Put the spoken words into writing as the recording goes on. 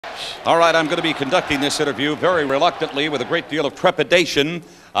All right, I'm going to be conducting this interview very reluctantly with a great deal of trepidation.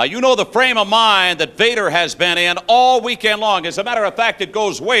 You know the frame of mind that Vader has been in all weekend long. As a matter of fact, it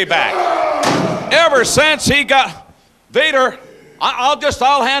goes way back. Ever since he got... Vader,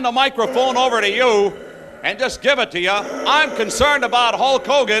 I'll hand the microphone over to you and just give it to you. I'm concerned about Hulk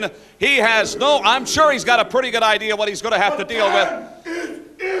Hogan. He has I'm sure he's got a pretty good idea what he's going to have to deal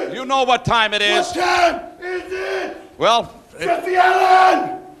with. You know what time it is. What time is it? Well...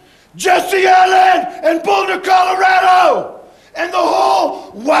 Jesse Allen and Boulder, Colorado, and the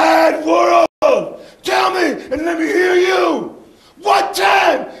whole wide world. Tell me and let me hear you. What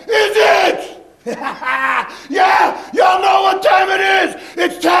time is it? Yeah, y'all know what time it is.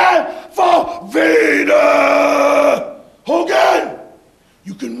 It's time for Vader. Hogan,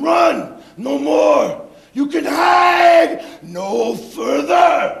 you can run no more. You can hide no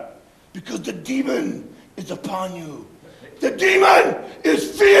further because the demon is upon you. The demon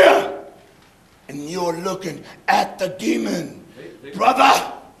is fear, and you're looking at the demon,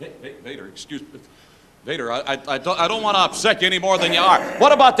 brother. Vader, excuse me. Vader, I don't want to upset you any more than you are.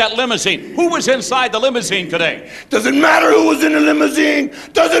 What about that limousine? Who was inside the limousine today? Doesn't matter who was in the limousine.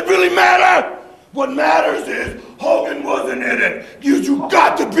 Does it really matter? What matters is Hogan wasn't in it. You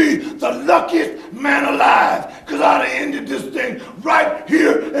got to be the luckiest man alive, because I'd have ended this thing right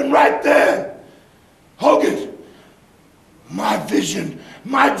here and right there. Hogan. My vision,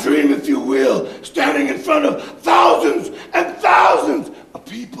 my dream, if you will, standing in front of thousands and thousands of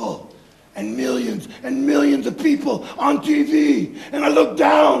people and millions of people on TV. And I look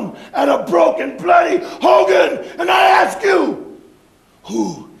down at a broken, bloody Hogan, and I ask you,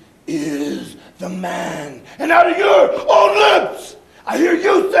 who is the man? And out of your own lips, I hear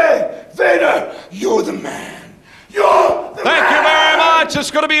you say, Vader, you're the man. Thank you very much.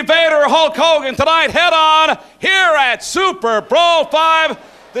 It's going to be Vader, Hulk Hogan tonight, head on here at SuperBrawl 5.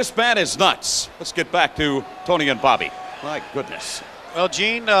 This man is nuts. Let's get back to Tony and Bobby. My goodness. Well,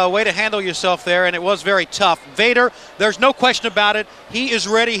 Gene, way to handle yourself there, and it was very tough. Vader, there's no question about it. He is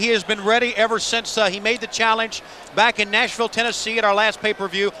ready. He has been ready ever since he made the challenge back in Nashville, Tennessee at our last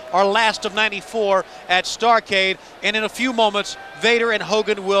pay-per-view, our last of '94 at Starrcade. And in a few moments, Vader and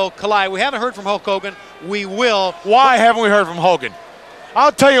Hogan will collide. We haven't heard from Hulk Hogan. We will. Why haven't we heard from Hogan?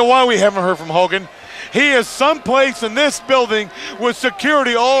 I'll tell you why we haven't heard from Hogan. He is someplace in this building with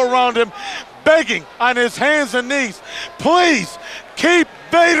security all around him, begging on his hands and knees, please keep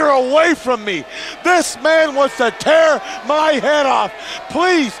Vader away from me. This man wants to tear my head off.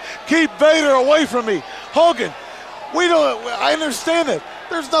 Please keep Vader away from me. Hogan, I understand it.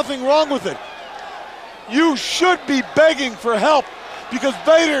 There's nothing wrong with it. You should be begging for help because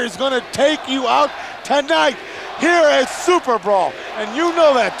Vader is going to take you out tonight here at SuperBrawl. And you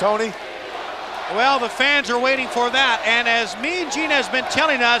know that, Tony. Well, the fans are waiting for that, and as Mean Gene has been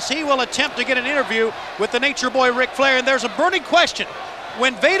telling us, he will attempt to get an interview with the Nature Boy Ric Flair, and there's a burning question.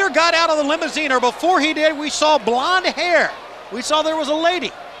 When Vader got out of the limousine, or before he did, we saw blonde hair. We saw there was a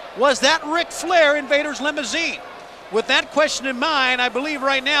lady. Was that Ric Flair in Vader's limousine? With that question in mind, I believe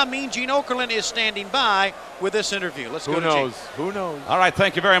right now Mean Gene Okerlund is standing by with this interview. Let's go to Gene. Who knows? All right,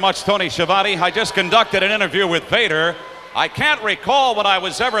 thank you very much, Tony Schiavone. I just conducted an interview with Vader. I can't recall when I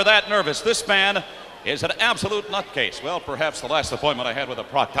was ever that nervous. This man is an absolute nutcase. Well, perhaps the last appointment I had with a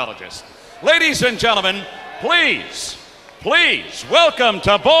proctologist. Ladies and gentlemen, please welcome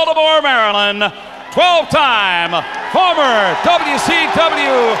to Baltimore, Maryland, 12-time former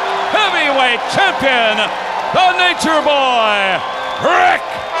WCW heavyweight champion, the Nature Boy, Ric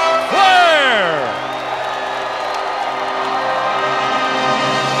Flair.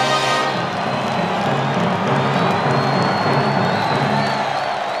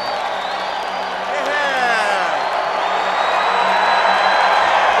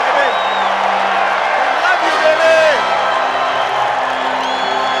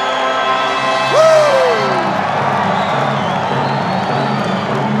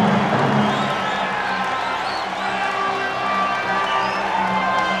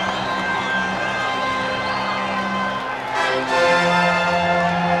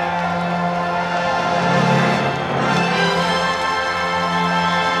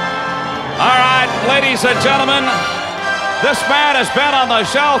 Ladies and gentlemen, this man has been on the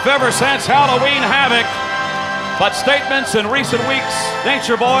shelf ever since Halloween Havoc, but statements in recent weeks,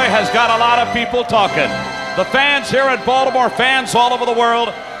 Nature Boy has got a lot of people talking. The fans here at Baltimore, fans all over the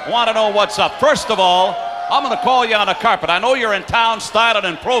world, want to know what's up. First of all, I'm going to call you on the carpet. I know you're in town styling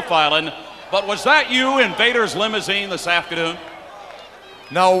and profiling, but was that you in Vader's limousine this afternoon?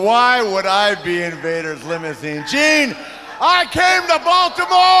 Now, why would I be in Vader's limousine? Gene, I came to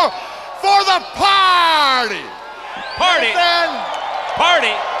Baltimore for the party. Party?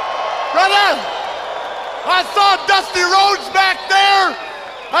 Party? Brother, I saw Dusty Rhodes back there,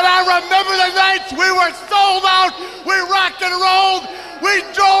 and I remember the nights we were sold out, we rocked and rolled, we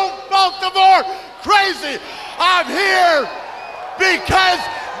drove Baltimore crazy. I'm here because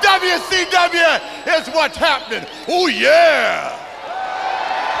WCW is what's happening. Oh, yeah.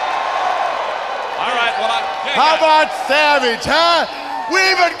 All right, well, How about Savage, huh? We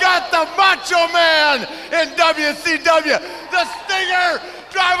even got the Macho Man in WCW, the Stinger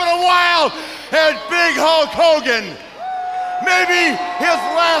driving a wild, and Big Hulk Hogan. Maybe his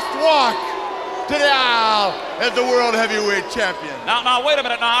last walk to the aisle as the World Heavyweight Champion. Now, wait a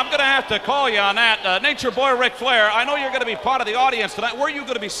minute. Now, I'm going to have to call you on that. Nature Boy Ric Flair, I know you're going to be part of the audience tonight. Where are you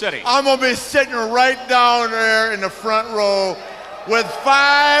going to be sitting? I'm going to be sitting right down there in the front row with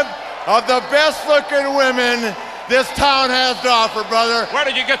 5 of the best-looking women this town has to offer, brother. Where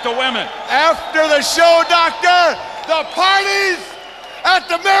did you get the women? After the show, Doctor, the parties at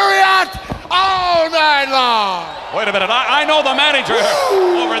the Marriott all night long. Wait a minute. I know the manager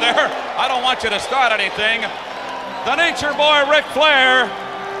over there. I don't want you to start anything. The Nature Boy Ric Flair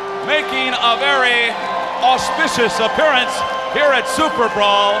making a very auspicious appearance here at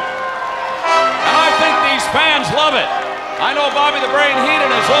SuperBrawl. And I think these fans love it. I know Bobby the Brain Heenan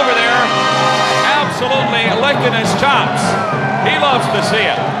is over there absolutely licking his chops. He loves to see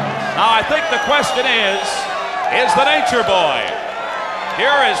it. Now I think the question is the Nature Boy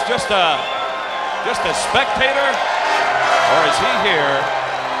here as just a spectator, or is he here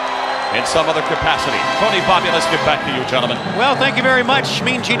in some other capacity? Tony, Bobby, let's get back to you, gentlemen. Well, thank you very much,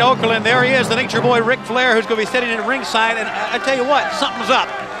 Mean Gene Okerlund. There he is, the Nature Boy Ric Flair, who's going to be sitting in ringside. And I tell you what, something's up.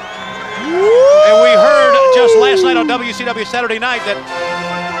 And we heard just last night on WCW Saturday Night that,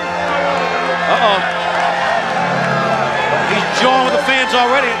 he's jawing with the fans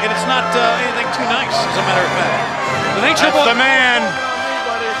already, and it's not anything too nice, as a matter of fact. The Nature Boy, the man.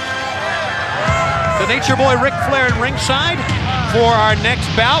 The Nature Boy Ric Flair in ringside for our next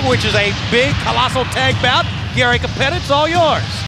bout, which is a big, colossal tag bout. Gary Capetta, it's all yours.